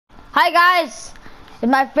Hi guys, it's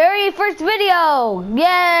my very first video,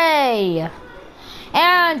 yay!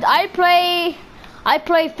 And I play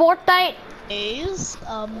Fortnite.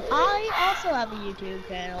 I also have a YouTube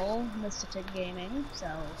channel, Mr. Tick Gaming, so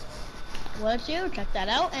why don't you check that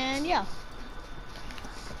out? And yeah.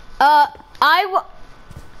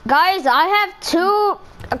 Guys, I have 2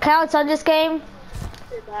 accounts on this game.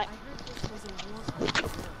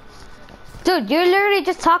 Dude, you're literally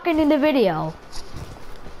just talking in the video.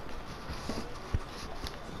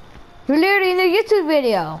 You're literally in the YouTube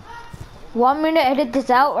video. Want me to edit this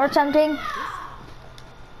out or something?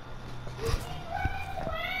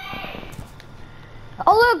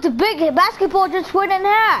 Oh look, the big basketball just went in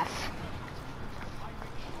half.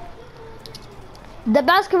 The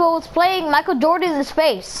basketball was playing Michael Jordan in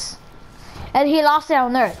space, and he lost it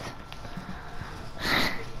on Earth.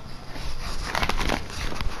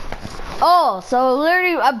 Oh, so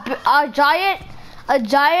literally a giant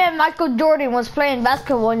Michael Jordan was playing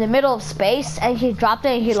basketball in the middle of space, and he dropped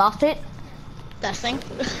it and he lost it. Testing.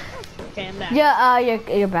 Okay, I'm back. Yeah,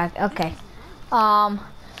 you're back. Okay. So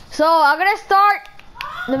I'm gonna start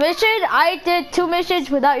the mission. I did 2 missions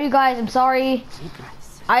without you guys. I'm sorry.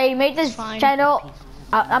 I made this channel.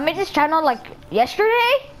 I made this channel like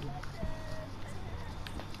yesterday.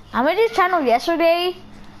 I made this channel yesterday,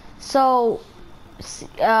 so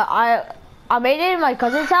I made it in my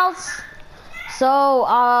cousin's house. So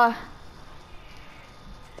I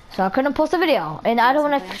couldn't post a video, and I don't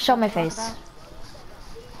want to show my face.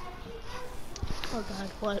 Oh God,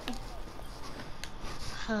 what?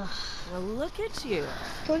 Well, look at you.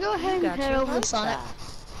 Can we go ahead and head over to Sonic?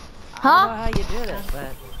 Huh? I don't know how you did it,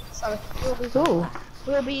 but Sorry,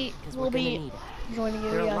 we'll be joining you.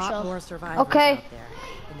 there are a lot so. more survivors Okay. out there,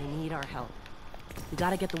 and they need our help. We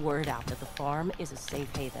gotta get the word out that the farm is a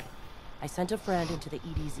safe haven. I sent a friend into the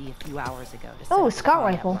EDZ a few hours ago to set Oh, up the scout call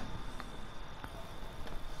rifle.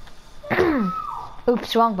 network.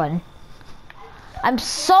 Oops, wrong button. I'm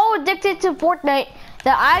so addicted to Fortnite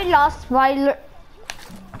that I lost my.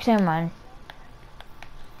 Never mind.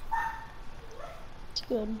 It's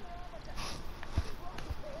good.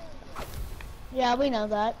 Yeah, we know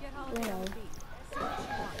that. We know.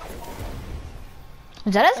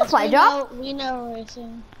 Is that a supply drop? We know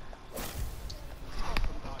racing.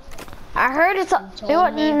 I heard it's a. You know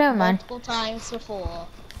what? Never mind. Multiple times before.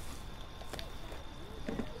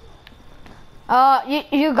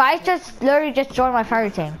 You guys just literally just joined my fire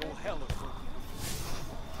team.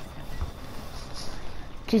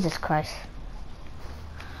 Jesus Christ.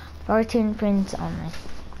 14 pins on me.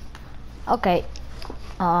 Okay.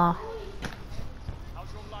 Yeah.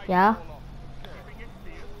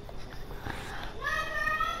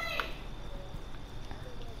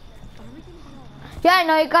 Yeah, I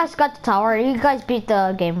know you guys got the tower. You guys beat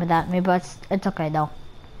the game without me, but it's okay though.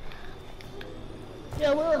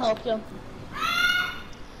 Yeah, we'll help you.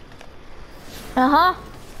 Uh-huh.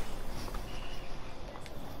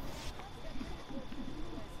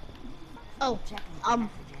 Oh,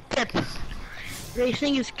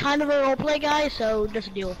 racing is kind of a roleplay guy, so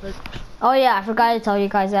just deal with it. Oh yeah, I forgot to tell you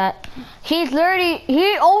guys that. He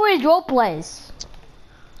always role plays.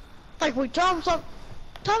 Like we tell him something,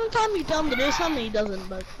 time you tell him to do something, he doesn't,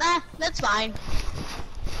 but that's fine.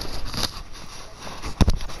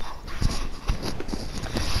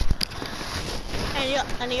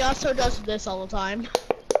 And he also does this all the time.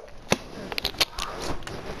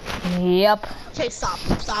 Yep. Okay, stop.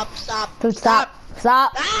 Dude, stop.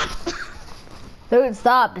 Ah! Dude,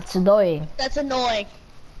 stop. It's annoying. That's annoying.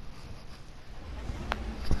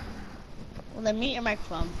 Well, then mute your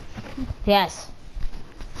microphone. Yes.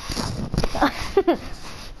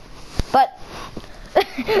 But.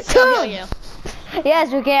 Still hear you.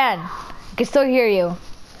 Yes, we can. We can still hear you.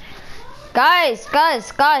 Guys.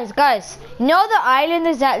 You know the island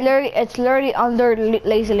is it's literally under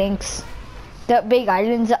Lazy Links. The big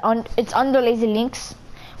island's it's under Lazy Links.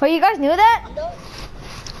 Well, you guys knew that?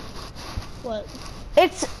 What?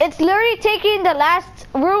 It's literally taking the last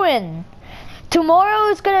ruin. Tomorrow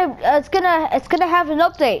it's gonna have an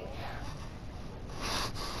update.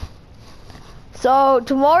 So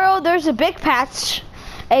tomorrow there's a big patch,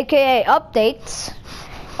 aka updates.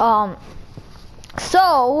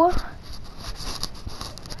 So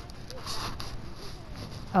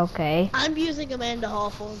okay. I'm using Amanda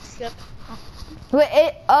Hawthorne skip.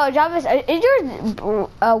 Wait, Jarvis, is yours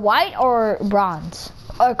white or bronze?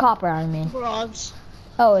 Or copper, I mean. Bronze.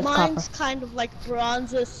 Oh, it's Mine's copper. kind of like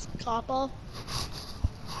bronzes copper.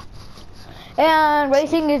 And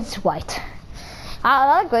racing is white. I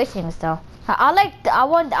like racing though. I like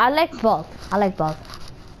both. I like both.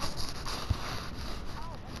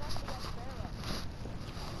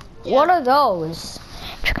 What are those?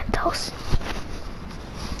 Check out those.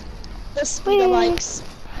 The speeder bikes.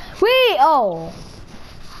 Wee! Oh.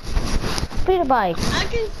 Speeder bikes. I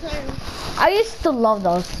can say. I used to love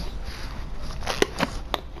those.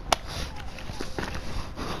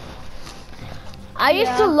 I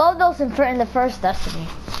used to love those in the first Destiny.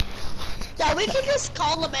 Yeah, we can just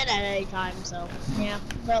call them in at any time, so. Yeah,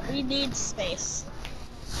 but we need space.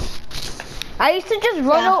 I used to just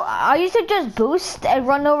run I used to just boost and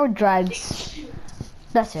run over dregs.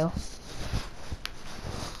 That's it.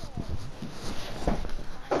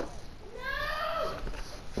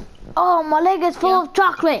 Oh, my leg is full of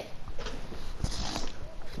chocolate.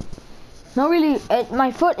 No, really,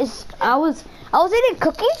 my foot is. I was eating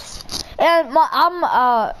cookies, and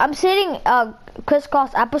I'm eating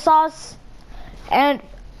crisscross applesauce, and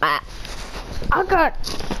I got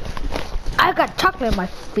chocolate in my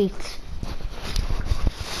feet.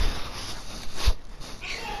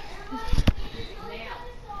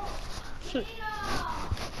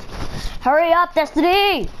 Hurry up,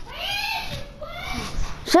 Destiny!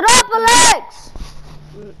 Shut up, Alex!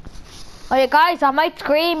 Okay, guys, I might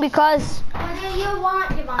scream because. What do you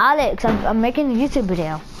want, Alex, I'm making a YouTube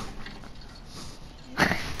video.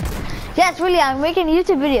 Yes, really, I'm making a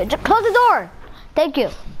YouTube video. Just close the door. Thank you.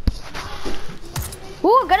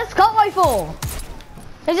 Ooh, got a scout rifle.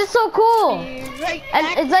 This is so cool. And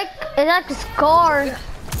it's like a scar,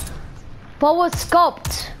 but with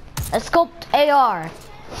scoped. A scoped AR.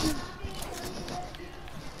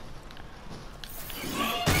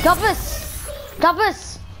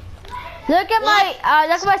 Toughest. Look at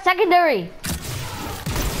my secondary.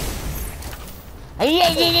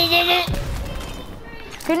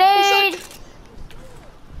 Grenade.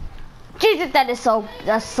 Jesus, that's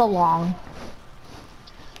so long.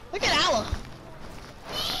 Look at Owl.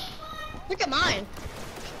 Look at mine.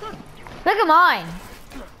 Look at mine.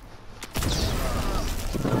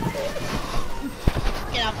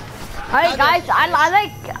 Yeah. Alright, guys, I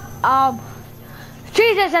like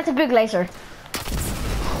Jesus, that's a big laser.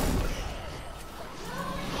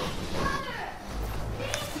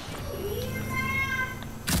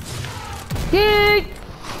 Yeet!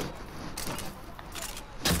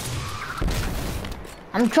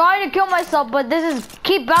 I'm trying to kill myself, but this is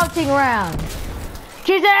keep bouncing around.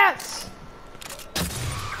 Jesus!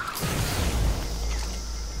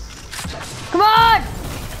 Come on!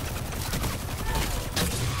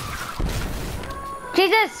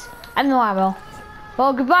 Jesus! I'm no ammo.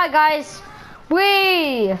 Well, goodbye, guys.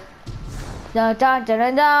 Wee! Da da da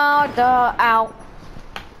da da da. Ow.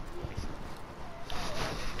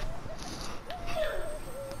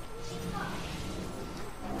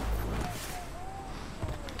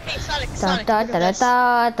 Hey, Sonic, Da da da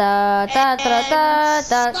da da da da da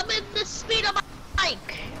da. Summon the speed of my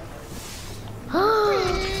bike.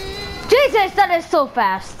 Jesus, that is so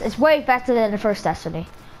fast. It's way faster than the first Destiny.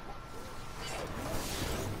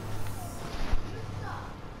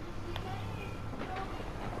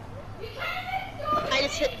 I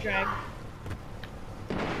just hit drag.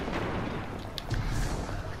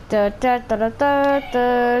 Da da da da da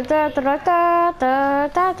da da da da da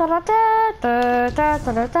da da da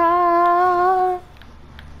da da da.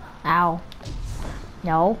 Ow.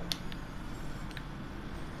 No.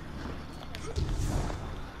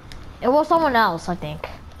 It was someone else, I think.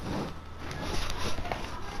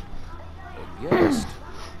 Yes.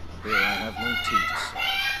 Here I have no tea to serve.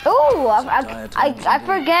 Oh, I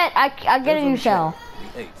forget. I get a new shell.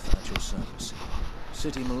 The 8th at your service.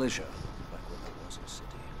 City militia. Back when there was a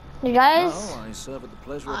city. You guys, Now I serve at the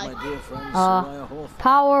pleasure of my dear friend Soraya Hawthorne.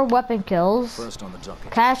 power weapon kills. First on the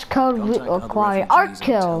docket. Cash code Contact other required. refugees Arc and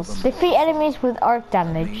tell kills. them Defeat enemies with arc It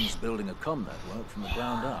damage. means building a combat work from the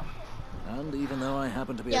ground up. And even though I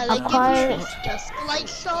happen to be Yeah, a they Acquire- give you just light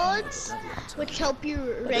swords, which help you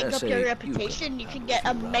rank up your reputation. You can get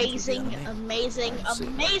amazing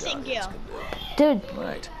gear. Dude,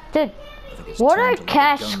 Right. dude, I think it's what time are to let the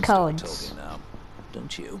cash guns do the codes? talking now.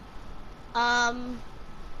 Don't you? I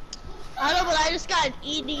don't know, but I just got an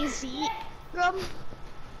EDZ drum.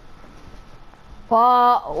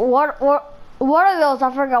 What are those? I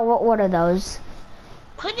forgot what are those.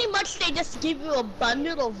 Pretty much, they just give you a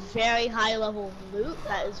bundle of very high level loot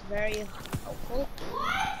that is very helpful.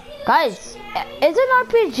 Guys, is an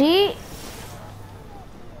RPG?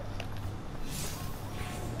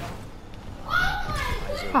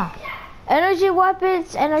 Huh. Energy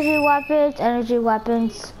weapons.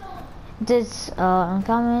 This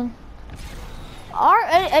uncommon. Are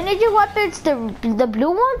energy weapons the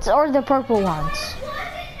blue ones or the purple ones?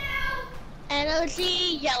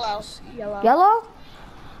 Energy yellow. Yellow?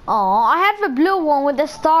 Oh, I have the blue one with the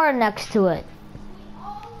star next to it.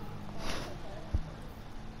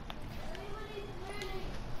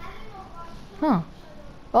 Huh.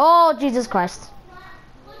 Oh, Jesus Christ.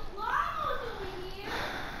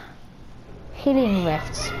 Healing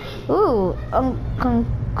rifts. Ooh,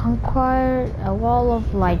 conquer a wall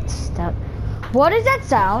of lights. That. What is that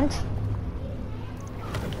sound?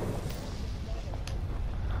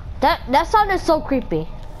 That sound is so creepy.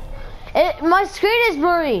 My screen is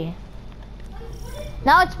blurry.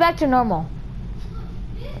 Now it's back to normal.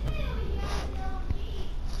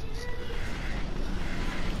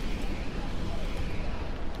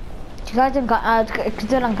 You guys, I'm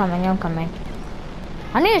coming.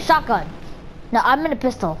 I need a shotgun. No, I'm in a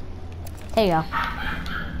pistol. There you go.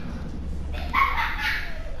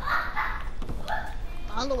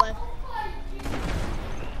 On the way.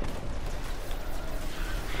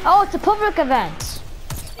 Oh, it's a public event.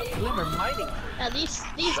 Glimmer mining. Now these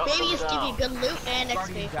babies give you good loot and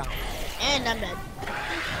XP. And I'm dead.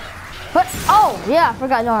 But oh yeah, I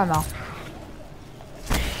forgot no ammo.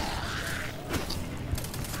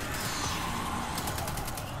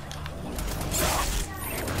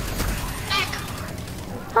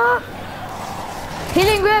 Huh?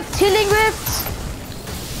 Healing rift, healing rift.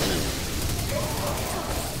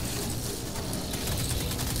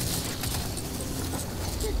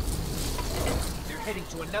 They're heading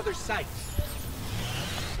to another site.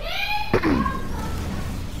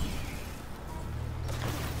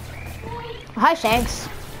 Hi, Shanks.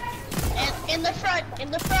 And in the front. In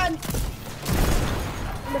the front of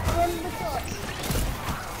the truck.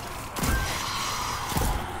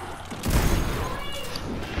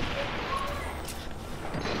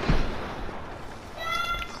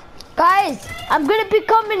 Guys, I'm gonna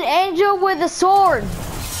become an angel with a sword.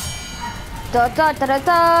 Da da da da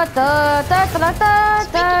da da da da da da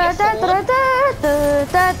da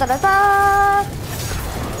da da da da.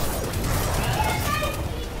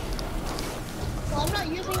 Well, I'm not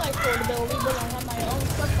using my sword ability, but I have my own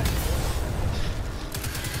weapon.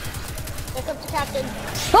 Here comes the captain.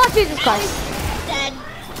 Oh, Jesus Christ. Dead.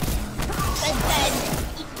 Dead.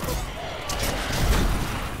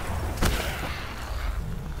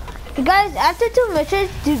 Guys, after 2 missions,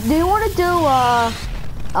 do you want to do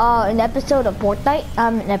an episode of Fortnite?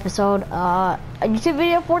 An episode, a YouTube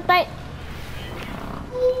video of Fortnite?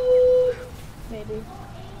 Maybe.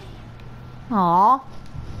 Aww.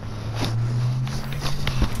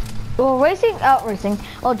 Well, racing.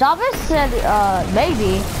 Well, Jarvis said,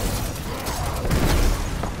 maybe.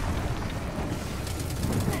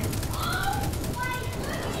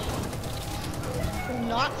 Do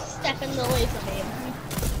not step in the laser beam.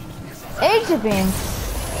 Laser beam.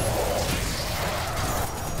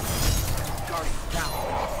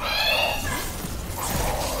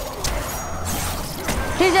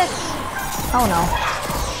 Jesus. Oh no.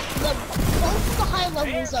 Both the high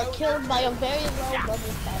levels are killed by a very low level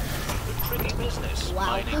fighter. Tricky business. Wow.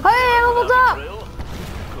 Mining Hey, I leveled up. drill.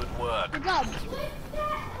 Good work. Good job.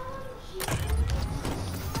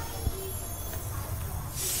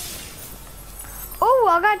 Oh,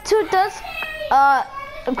 I got 2 dust.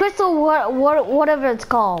 Crystal. Whatever it's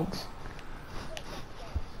called.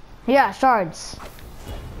 Yeah, shards.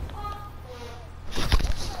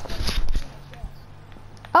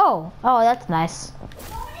 Oh, that's nice.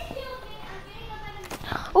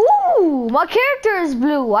 Ooh, my character is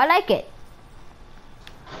blue. I like it.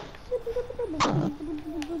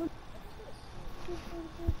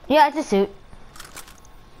 Yeah, it's a suit.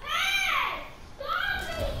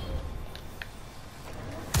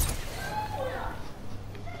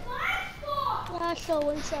 Yeah, so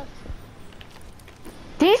what's up?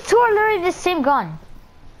 These 2 are literally the same gun.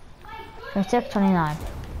 2629.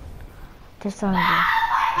 This one.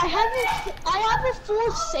 I have a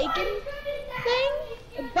Forsaken thing,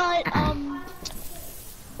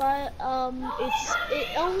 but it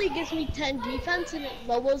only gives me 10 defense and it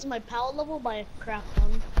lowers my power level by a crap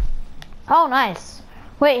ton. Oh, nice.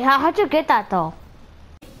 Wait, how'd you get that though?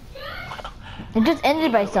 It just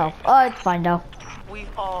ended by itself. Oh, it's fine though. We've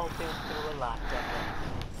all been through a lot, Deborah.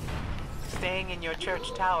 Staying in your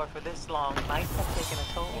church tower for this long might have taken a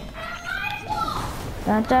toll.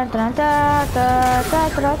 Dun, dun, dun, dun, dun,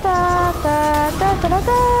 dun, dun, dun, dun, dun, dun, dun,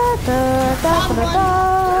 dun,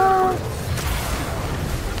 dun.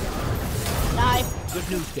 Die. Good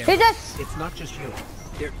news, Derek. Jesus! It's not just you.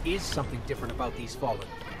 There is something different about these fallen.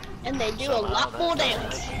 And they do a lot more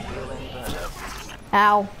damage.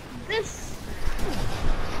 Ow. This.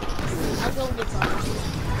 I'll go get some.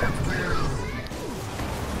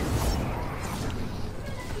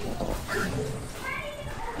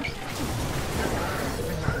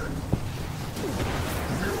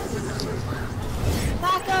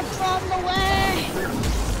 Back up from the way!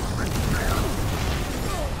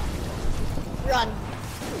 Run.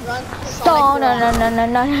 run. Stone, na na na na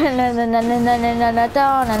na na na na na na na na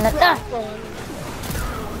na na na.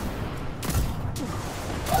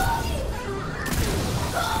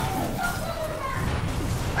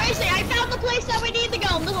 Tracy, I found the place that we need to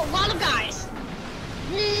go. There's a lot of guys.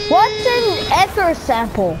 What's an ether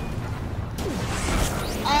sample?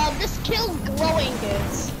 This kills glowing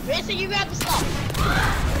dudes. Tracy, you grab the stuff.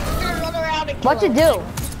 We're gonna run around and kill What to them. do?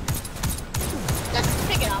 Just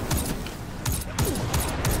pick it up.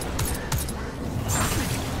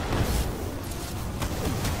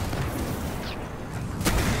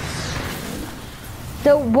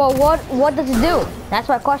 So, well, what does it do? That's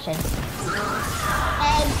my question.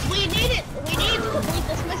 We need it. We need to complete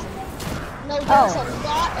this mission. No, there's a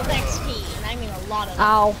lot of XP, and I mean a lot of it.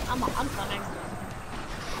 Ow. I'm coming.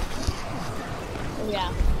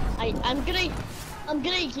 Yeah, I'm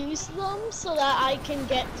gonna use them so that I can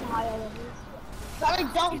get to higher levels. But I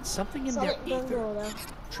don't. It's something in so their that don't ether. go there.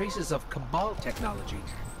 Traces of Cabal technology.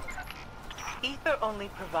 Ether only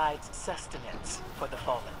provides sustenance for the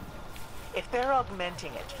fallen. If they're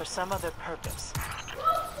augmenting it for some other purpose,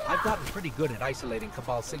 I've gotten pretty good at isolating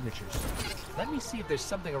Cabal signatures. Let me see if there's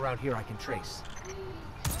something around here I can trace.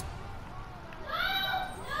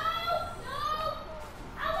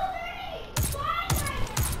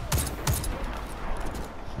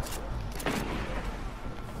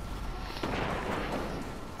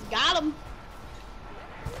 Got him.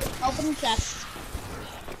 Open the chest.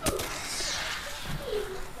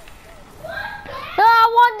 No, I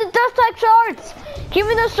want the dust type swords. Give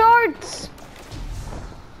me the swords.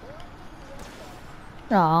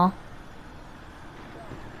 Aw.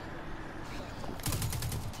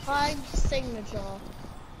 Find signature.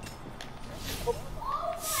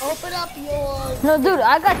 Open up your. No, dude,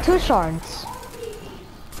 I got 2 swords.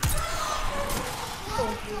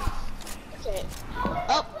 Okay.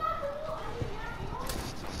 Oh.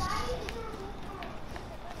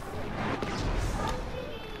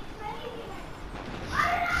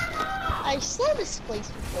 I saw this place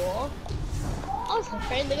before. I was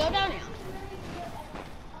afraid to go down here.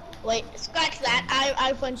 Wait, scratch that.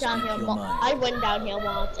 I went down here. I went down here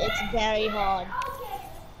once. It's very hard.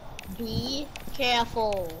 Be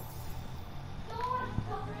careful.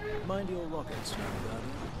 Mind your rockets, young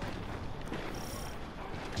guardian.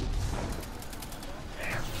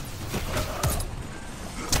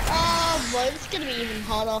 Oh boy, it's gonna be even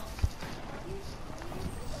harder.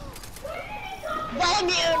 They're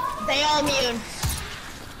immune. They are immune.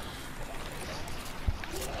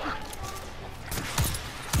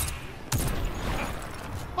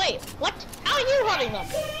 Wait, what? How are you hunting them?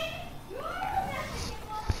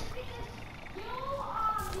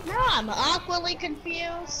 Now I'm awkwardly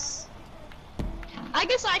confused. I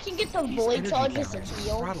guess I can get the These void energy charges and cameras are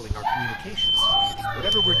heal. throttling our communications.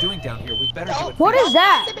 Whatever we're doing down here, we better do it. What is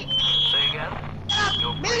that? say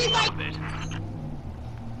again? Maybe like bit.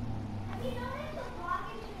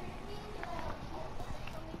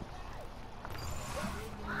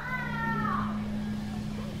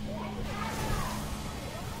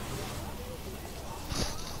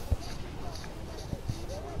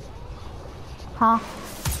 Huh?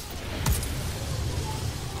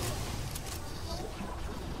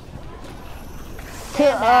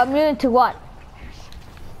 Immune to what?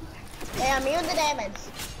 they are immune to damage.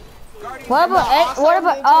 What But also what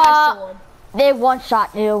immune to my about sword. they one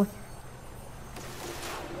shot you?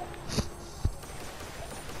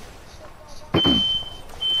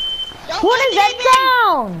 Don't What let is me that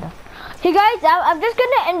sound? Hey guys, I'm just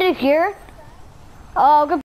gonna end it here. Good.